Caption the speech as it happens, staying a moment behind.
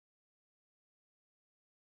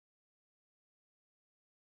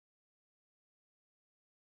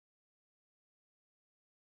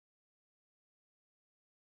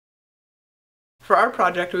For our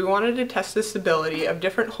project, we wanted to test the stability of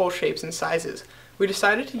different hull shapes and sizes. We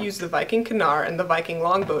decided to use the Viking Canard and the Viking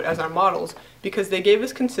Longboat as our models because they gave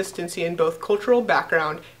us consistency in both cultural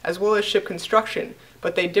background as well as ship construction,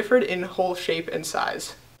 but they differed in hull shape and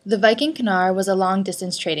size. The Viking Canard was a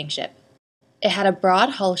long-distance trading ship. It had a broad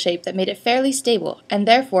hull shape that made it fairly stable and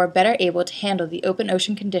therefore better able to handle the open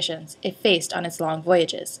ocean conditions it faced on its long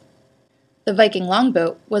voyages. The Viking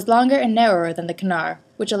Longboat was longer and narrower than the Canard,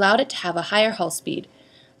 which allowed it to have a higher hull speed,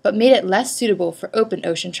 but made it less suitable for open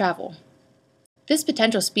ocean travel. This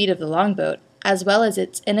potential speed of the longboat, as well as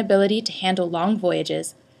its inability to handle long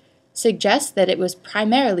voyages, suggests that it was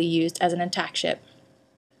primarily used as an attack ship.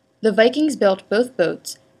 The Vikings built both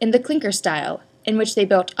boats in the clinker style, in which they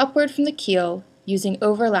built upward from the keel using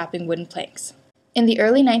overlapping wooden planks. In the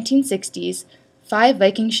early 1960s, 5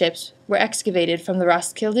 Viking ships were excavated from the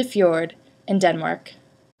Roskilde Fjord in Denmark.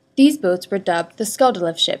 These boats were dubbed the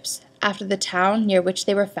Skaldelev ships, after the town near which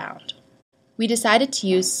they were found. We decided to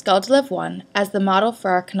use Skaldelev 1 as the model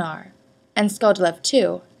for our Canard, and Skaldelev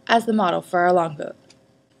 2 as the model for our longboat.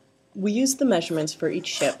 We used the measurements for each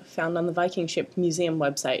ship found on the Viking Ship Museum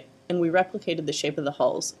website, and we replicated the shape of the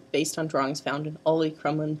hulls based on drawings found in Ole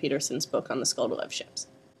Crumlin-Peterson's book on the Skaldelev ships.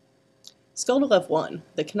 Skaldelev 1,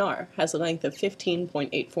 the Canard, has a length of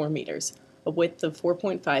 15.84 meters, a width of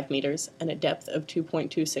 4.5 meters, and a depth of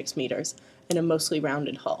 2.26 meters, and a mostly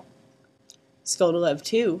rounded hull. Skaldelev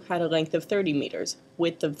 2 had a length of 30 meters,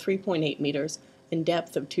 width of 3.8 meters, and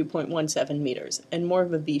depth of 2.17 meters, and more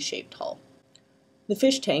of a V-shaped hull. The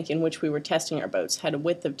fish tank in which we were testing our boats had a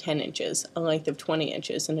width of 10 inches, a length of 20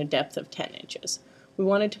 inches, and a depth of 10 inches. We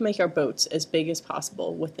wanted to make our boats as big as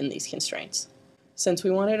possible within these constraints. Since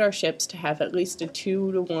we wanted our ships to have at least a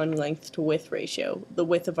 2-to-1 length-to-width ratio, the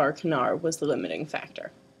width of our Canard was the limiting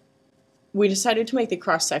factor. We decided to make the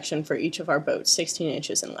cross-section for each of our boats 16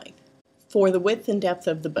 inches in length. For the width and depth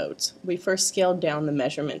of the boats, we first scaled down the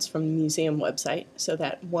measurements from the museum website so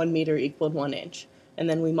that 1 meter equaled 1 inch, and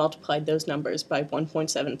then we multiplied those numbers by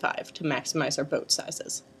 1.75 to maximize our boat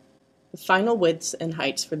sizes. The final widths and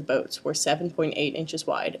heights for the boats were 7.8 inches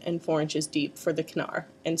wide and 4 inches deep for the Canard,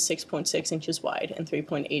 and 6.6 inches wide and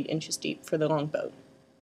 3.8 inches deep for the longboat.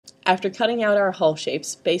 After cutting out our hull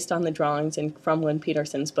shapes based on the drawings in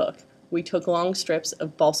Crumlin-Peterson's book, we took long strips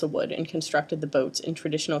of balsa wood and constructed the boats in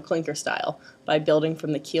traditional clinker style by building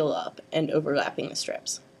from the keel up and overlapping the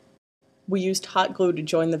strips. We used hot glue to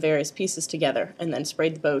join the various pieces together and then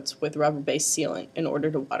sprayed the boats with rubber-based sealant in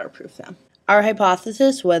order to waterproof them. Our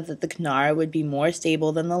hypothesis was that the Canard would be more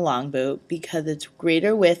stable than the longboat because its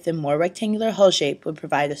greater width and more rectangular hull shape would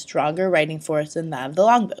provide a stronger riding force than that of the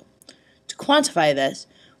longboat. To quantify this,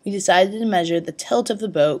 we decided to measure the tilt of the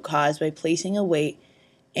boat caused by placing a weight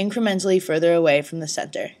incrementally further away from the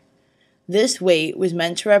center. This weight was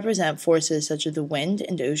meant to represent forces such as the wind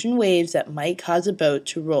and ocean waves that might cause a boat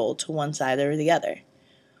to roll to one side or the other.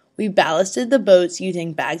 We ballasted the boats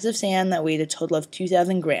using bags of sand that weighed a total of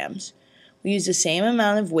 2,000 grams. We used the same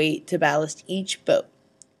amount of weight to ballast each boat.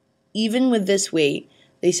 Even with this weight,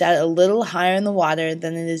 they sat a little higher in the water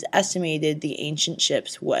than it is estimated the ancient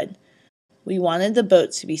ships would. We wanted the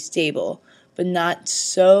boats to be stable, but not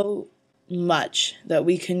so much that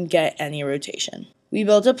we couldn't get any rotation. We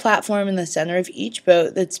built a platform in the center of each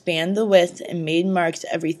boat that spanned the width and made marks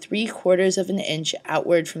every 3/4 of an inch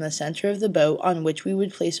outward from the center of the boat on which we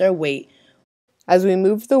would place our weight. As we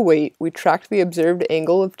moved the weight, we tracked the observed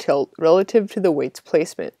angle of tilt relative to the weight's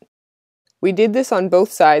placement. We did this on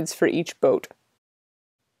both sides for each boat.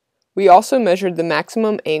 We also measured the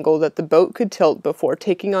maximum angle that the boat could tilt before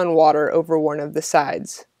taking on water over one of the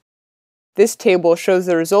sides. This table shows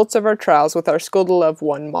the results of our trials with our Skaldelev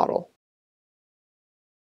 1 model.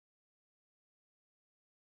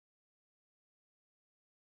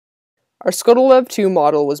 Our Skaldelev 2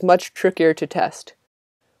 model was much trickier to test.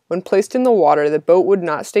 When placed in the water, the boat would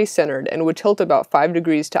not stay centered and would tilt about 5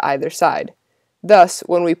 degrees to either side. Thus,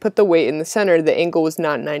 when we put the weight in the center, the angle was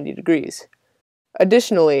not 90 degrees.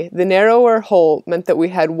 Additionally, the narrower hull meant that we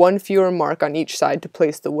had one fewer mark on each side to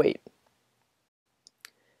place the weight.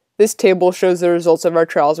 This table shows the results of our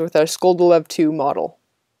trials with our Skaldelev 2 model.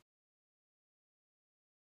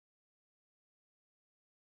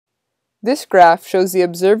 This graph shows the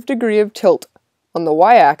observed degree of tilt on the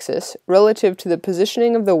y-axis relative to the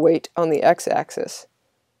positioning of the weight on the x-axis.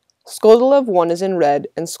 Skaldelev 1 is in red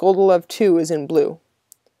and Skaldelev 2 is in blue.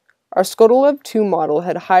 Our Skaldelev 2 model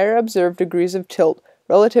had higher observed degrees of tilt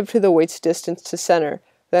relative to the weight's distance to center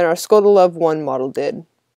than our Skaldelev 1 model did.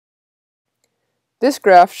 This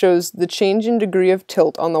graph shows the change in degree of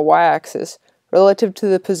tilt on the y-axis relative to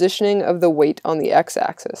the positioning of the weight on the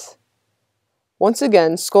x-axis. Once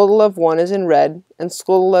again, Skotelev 1 is in red, and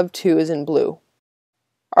Skotelev 2 is in blue.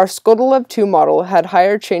 Our Skotelev 2 model had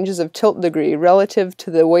higher changes of tilt degree relative to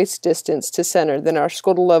the waist distance to center than our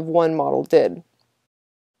Skotelev 1 model did.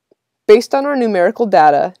 Based on our numerical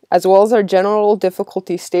data, as well as our general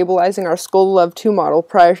difficulty stabilizing our Skotelev 2 model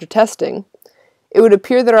prior to testing, it would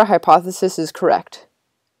appear that our hypothesis is correct.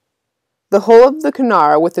 The hull of the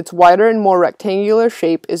Knarr, with its wider and more rectangular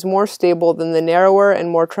shape, is more stable than the narrower and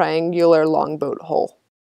more triangular Longboat hull.